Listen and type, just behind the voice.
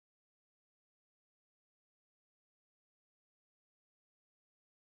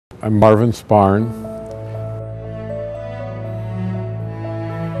I'm Marvin Sparn.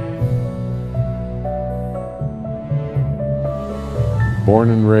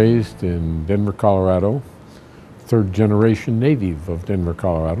 Born and raised in Denver, Colorado. Third generation native of Denver,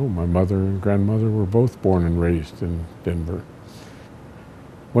 Colorado. My mother and grandmother were both born and raised in Denver.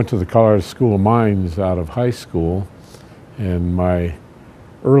 Went to the Colorado School of Mines out of high school, and my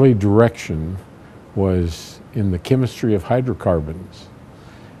early direction was in the chemistry of hydrocarbons.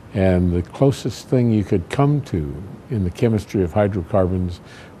 And the closest thing you could come to in the chemistry of hydrocarbons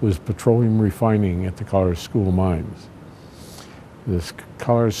was petroleum refining at the Colorado School of Mines. This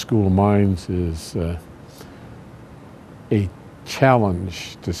Colorado School of Mines is a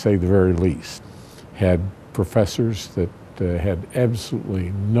challenge, to say the very least. Had professors that had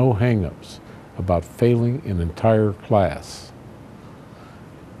absolutely no hang-ups about failing an entire class.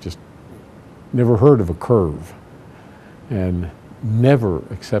 Just never heard of a curve, and never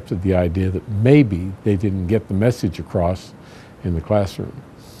accepted the idea that maybe they didn't get the message across in the classroom.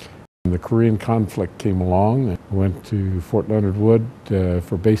 The Korean conflict came along. I went to Fort Leonard Wood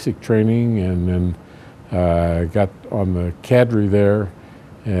for basic training, and then got on the cadre there,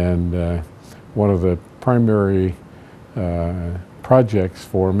 and one of the primary projects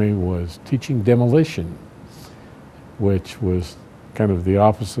for me was teaching demolition, which was kind of the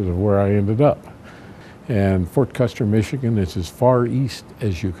opposite of where I ended up. And Fort Custer, Michigan is as far east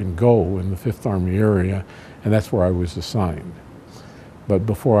as you can go in the Fifth Army area, and that's where I was assigned. But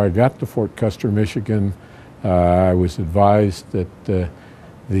before I got to Fort Custer, Michigan, I was advised that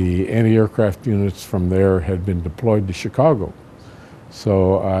the anti-aircraft units from there had been deployed to Chicago.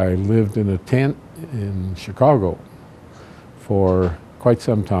 So I lived in a tent in Chicago for quite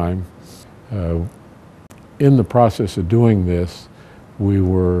some time. In the process of doing this, we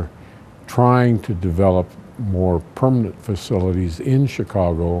were trying to develop more permanent facilities in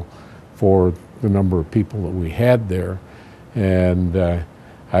Chicago for the number of people that we had there. And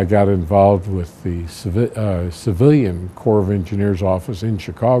I got involved with the Civilian Corps of Engineers office in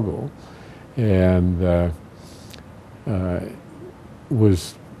Chicago, and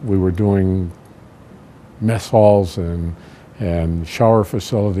we were doing mess halls and shower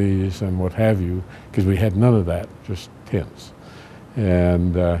facilities and what have you, because we had none of that, just tents.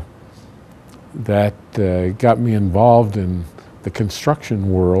 And that got me involved in the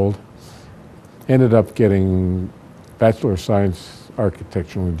construction world. Ended up getting Bachelor of Science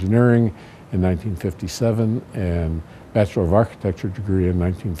Architectural Engineering in 1957 and Bachelor of Architecture degree in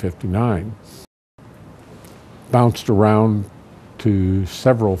 1959. Bounced around to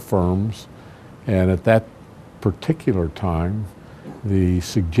several firms, and at that particular time, the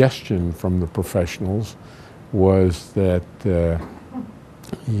suggestion from the professionals was that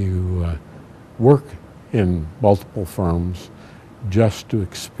you work in multiple firms just to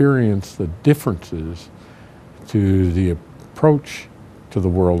experience the differences to the approach to the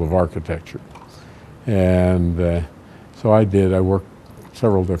world of architecture. And so I did. I worked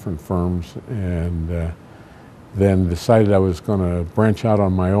several different firms, and then decided I was going to branch out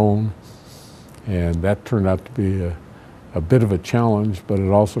on my own. And that turned out to be a bit of a challenge, but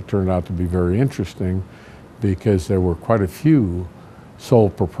it also turned out to be very interesting because there were quite a few sole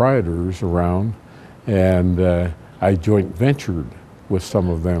proprietors around, and I joint ventured with some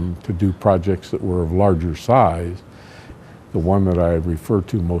of them to do projects that were of larger size. The one that I refer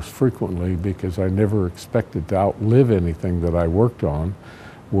to most frequently, because I never expected to outlive anything that I worked on,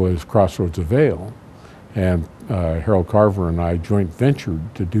 was Crossroads of Vail. And Harold Carver and I joint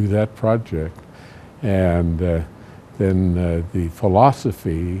ventured to do that project. And then the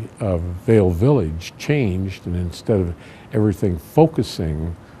philosophy of Vail Village changed, and instead of everything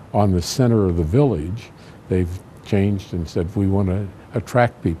focusing on the center of the village, they've changed and said, we want to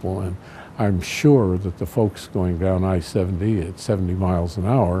attract people. And I'm sure that the folks going down I-70 at 70 miles an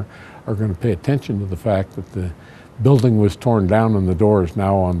hour are going to pay attention to the fact that the building was torn down and the door is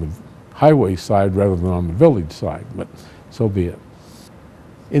now on the highway side rather than on the village side, but so be it.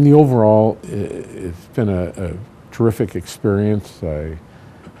 In the overall, it's been a terrific experience. I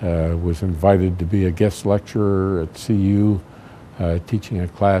was invited to be a guest lecturer at CU, teaching a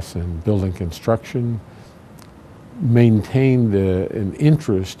class in building construction. Maintained an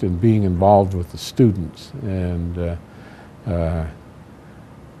interest in being involved with the students, and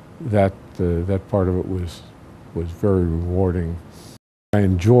that part of it was very rewarding. I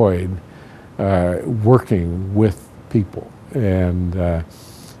enjoyed working with people, and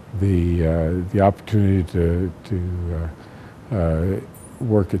the opportunity to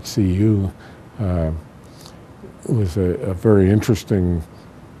work at CU was a very interesting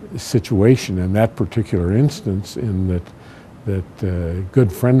situation in that particular instance, in that that a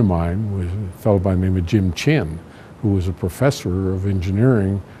good friend of mine was a fellow by the name of Jim Chin, who was a professor of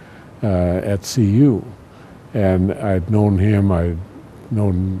engineering at CU. And I'd known him, I'd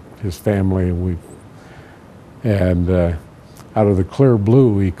known his family, and out of the clear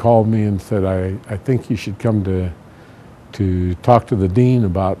blue, he called me and said, I think you should come to talk to the dean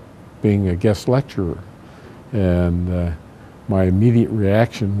about being a guest lecturer. And my immediate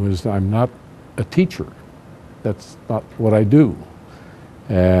reaction was, I'm not a teacher. That's not what I do.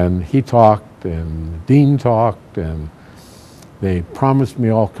 And he talked, and the dean talked, and they promised me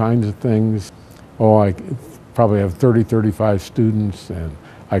all kinds of things. Oh, I probably have 30, 35 students, and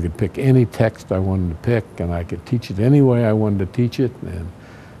I could pick any text I wanted to pick, and I could teach it any way I wanted to teach it.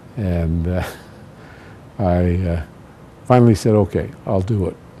 And I finally said, okay, I'll do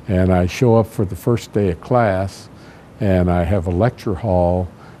it. And I show up for the first day of class, and I have a lecture hall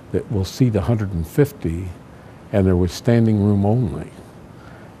that will seat 150, and there was standing room only.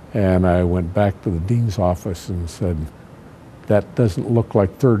 And I went back to the dean's office and said, that doesn't look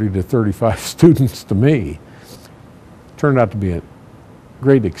like 30 to 35 students to me. Turned out to be a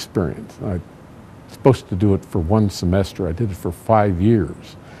great experience. I was supposed to do it for one semester. I did it for 5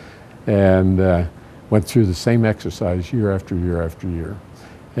 years, and went through the same exercise year after year after year.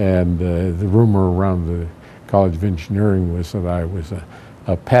 And the rumor around the College of Engineering was that I was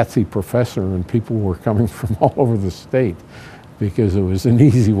a patsy professor, and people were coming from all over the state because it was an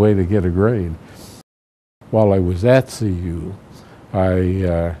easy way to get a grade. While I was at CU,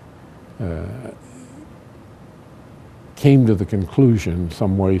 I came to the conclusion,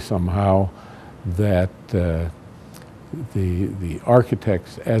 some way, somehow, that the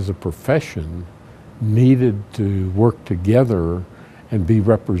architects as a profession needed to work together and be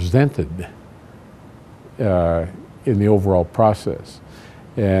represented in the overall process.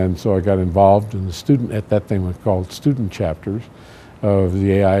 And so I got involved in the student, at that time it was called student chapters of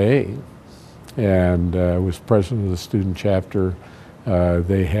the AIA, and was president of the student chapter.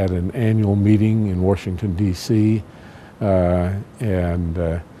 They had an annual meeting in Washington, D.C.,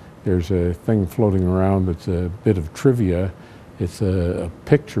 and there's a thing floating around that's a bit of trivia. It's a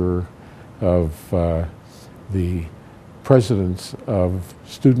picture of the presidents of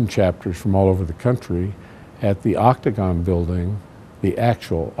student chapters from all over the country at the Octagon building, the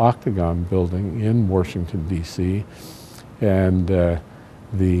actual Octagon building in Washington, D.C. And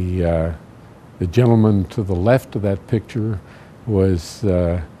the gentleman to the left of that picture was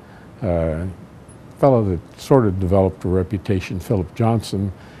a fellow that sort of developed a reputation, Philip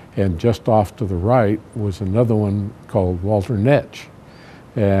Johnson, and just off to the right was another one called Walter Netsch.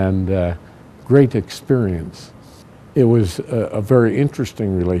 And great experience. It was a very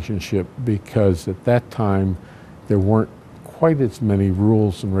interesting relationship because at that time there weren't quite as many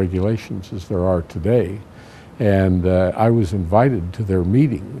rules and regulations as there are today. And I was invited to their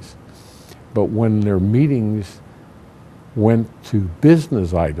meetings. But when their meetings went to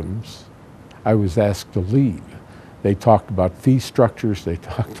business items, I was asked to leave. They talked about fee structures, they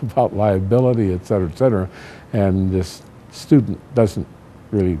talked about liability, et cetera, and this student doesn't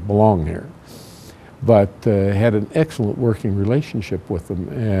really belong here. But had an excellent working relationship with them,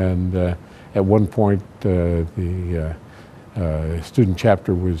 and at one point the student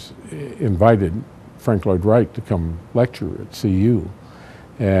chapter was invited Frank Lloyd Wright to come lecture at CU,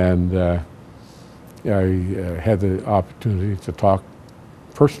 and I had the opportunity to talk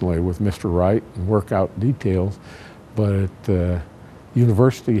personally with Mr. Wright and work out details, but the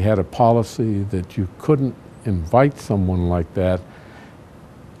university had a policy that you couldn't invite someone like that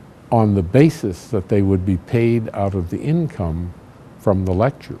on the basis that they would be paid out of the income from the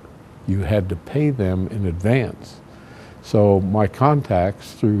lecture. You had to pay them in advance. So my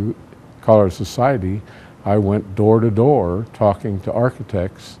contacts through Colorado Society, I went door to door talking to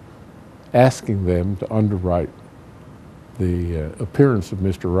architects, asking them to underwrite the appearance of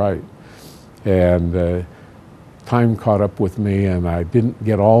Mr. Wright. And time caught up with me, and I didn't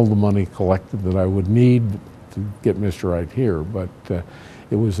get all the money collected that I would need to get Mr. Wright here, but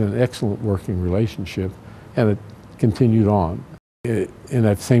it was an excellent working relationship, and it continued on. In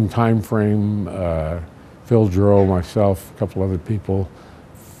that same time frame, Phil Giroux, myself, a couple other people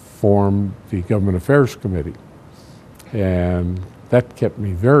formed the Government Affairs Committee, and that kept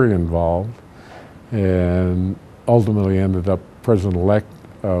me very involved, and ultimately ended up president-elect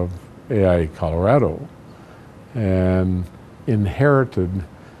of AIA Colorado, and inherited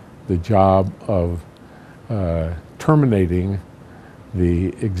the job of terminating the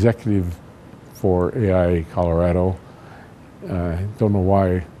executive for AIA Colorado. I don't know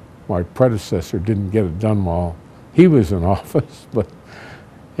why my predecessor didn't get it done while he was in office, but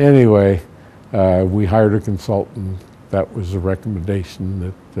anyway, we hired a consultant that was the recommendation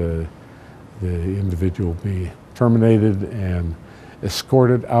that the individual be terminated and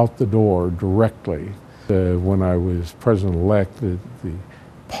escorted out the door directly. When I was president-elect, the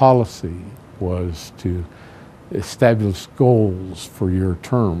policy was to establish goals for your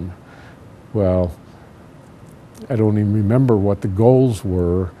term. Well, I don't even remember what the goals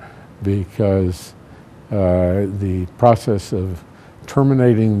were, because the process of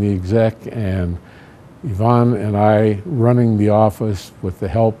terminating the exec and Yvonne and I running the office with the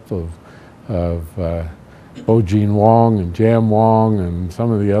help of Bo Jean Wong and Jam Wong and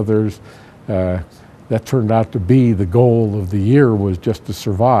some of the others, that turned out to be the goal of the year, was just to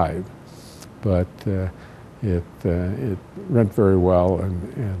survive. But it went very well,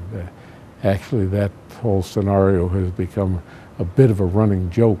 and actually that whole scenario has become a bit of a running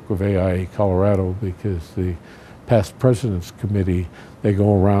joke of AIA Colorado, because the past president's committee, they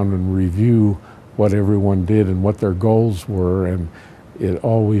go around and review what everyone did and what their goals were, and it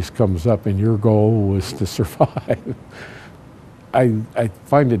always comes up, and your goal was to survive. I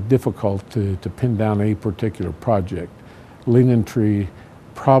find it difficult to pin down a particular project. Linen Tree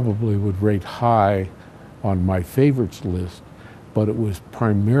probably would rate high on my favorites list, but it was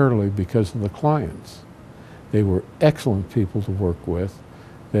primarily because of the clients. They were excellent people to work with.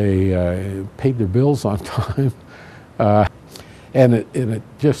 They paid their bills on time, and it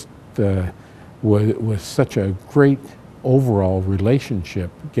just was such a great overall relationship,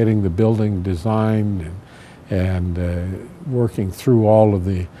 getting the building designed and working through all of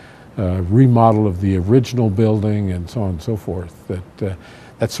the remodel of the original building and so on and so forth,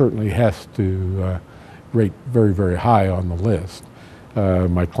 that certainly has to rate very, very high on the list.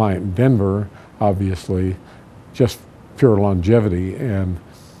 My client in Denver, obviously, just pure longevity, and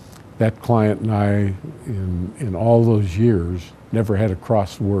that client and I, in all those years, never had a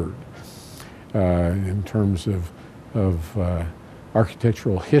cross word. In terms of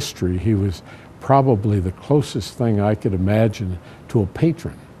architectural history, he was probably the closest thing I could imagine to a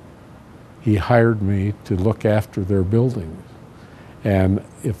patron. He hired me to look after their buildings, and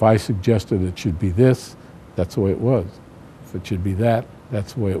if I suggested it should be this, that's the way it was. If it should be that,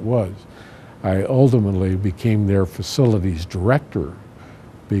 that's the way it was. I ultimately became their facilities director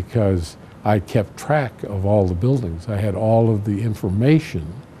because I kept track of all the buildings. I had all of the information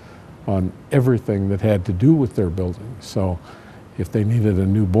on everything that had to do with their buildings. So if they needed a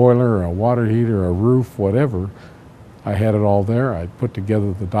new boiler or a water heater or a roof, whatever, I had it all there. I'd put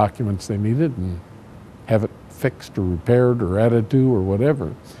together the documents they needed and have it fixed or repaired or added to or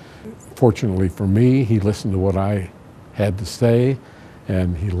whatever. Fortunately for me, he listened to what I had to say,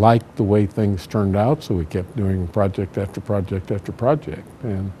 and he liked the way things turned out, so he kept doing project after project after project.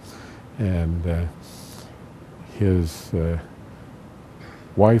 And his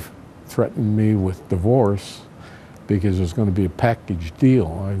wife threatened me with divorce because it was going to be a package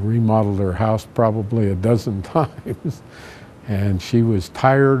deal. I remodeled her house probably a dozen times, and she was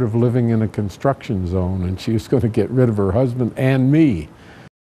tired of living in a construction zone, and she was going to get rid of her husband and me.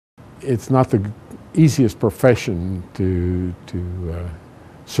 It's not the easiest profession to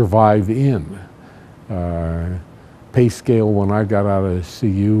survive in. Pay scale when I got out of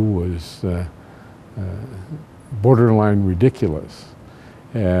CU was borderline ridiculous,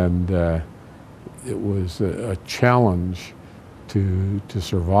 and it was a challenge to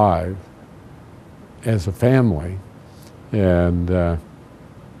survive as a family, and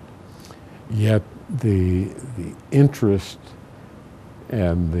yet the interest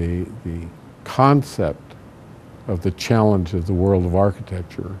and the concept of the challenge of the world of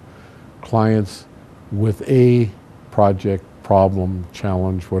architecture, clients with a project, problem,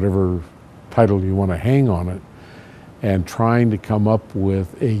 challenge, whatever title you want to hang on it, and trying to come up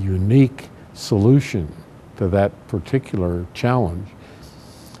with a unique solution to that particular challenge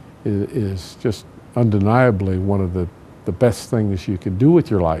is just undeniably one of the best things you could do with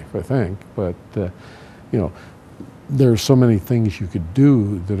your life, I think. But you know, there are so many things you could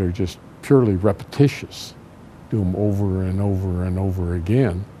do that are just purely repetitious. Do them over and over and over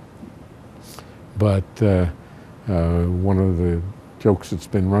again. But one of the jokes that's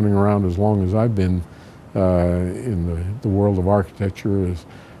been running around as long as I've been in the world of architecture is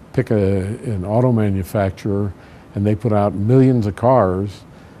pick an auto manufacturer, and they put out millions of cars,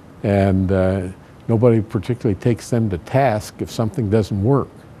 and nobody particularly takes them to task if something doesn't work.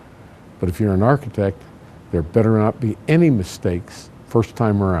 But if you're an architect, there better not be any mistakes first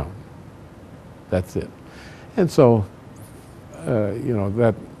time around. That's it. And so, you know,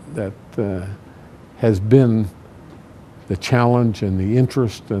 that has been the challenge and the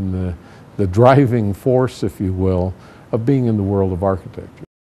interest and the driving force, if you will, of being in the world of architecture.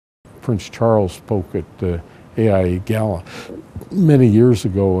 Prince Charles spoke at AIA Gala many years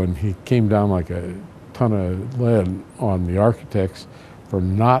ago, and he came down like a ton of lead on the architects for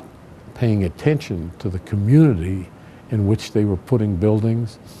not paying attention to the community in which they were putting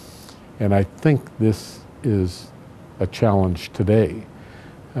buildings. And I think this is a challenge today.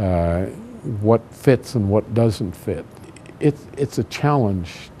 What fits and what doesn't fit. It's a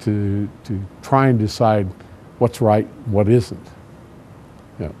challenge to try and decide what's right and what isn't.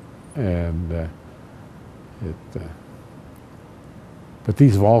 Yeah. And but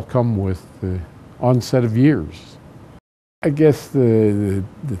these have all come with the onset of years. I guess the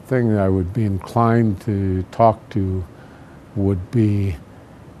thing that I would be inclined to talk to would be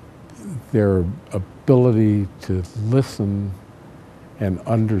their ability to listen and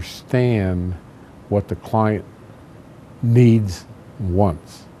understand what the client needs and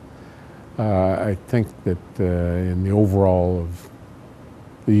wants. I think that in the overall of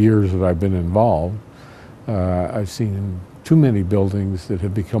the years that I've been involved, I've seen too many buildings that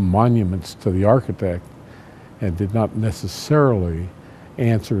have become monuments to the architect and did not necessarily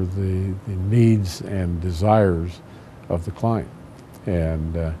answer the needs and desires of the client.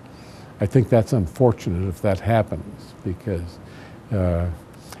 And I think that's unfortunate if that happens, because,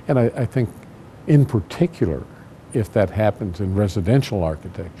 and I think in particular, if that happens in residential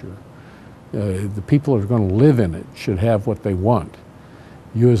architecture, the people that are going to live in it should have what they want.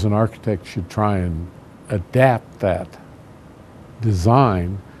 You as an architect should try and adapt that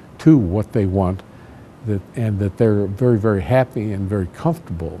design to what they want, and that they're very, very happy and very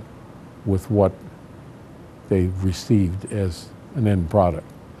comfortable with what they received as an end product.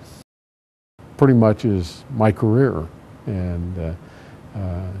 Pretty much is my career, and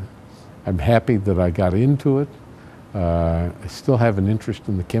I'm happy that I got into it. I still have an interest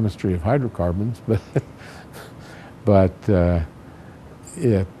in the chemistry of hydrocarbons, but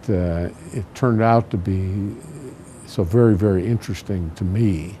it turned out to be so very, very interesting to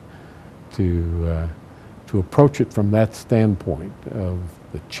me to approach it from that standpoint of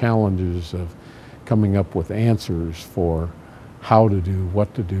the challenges of coming up with answers for how to do,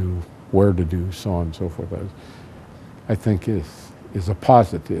 what to do, where to do, so on and so forth. I think is a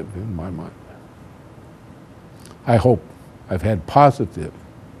positive in my mind. I hope I've had positive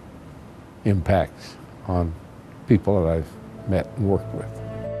impacts on people that I've met and worked with.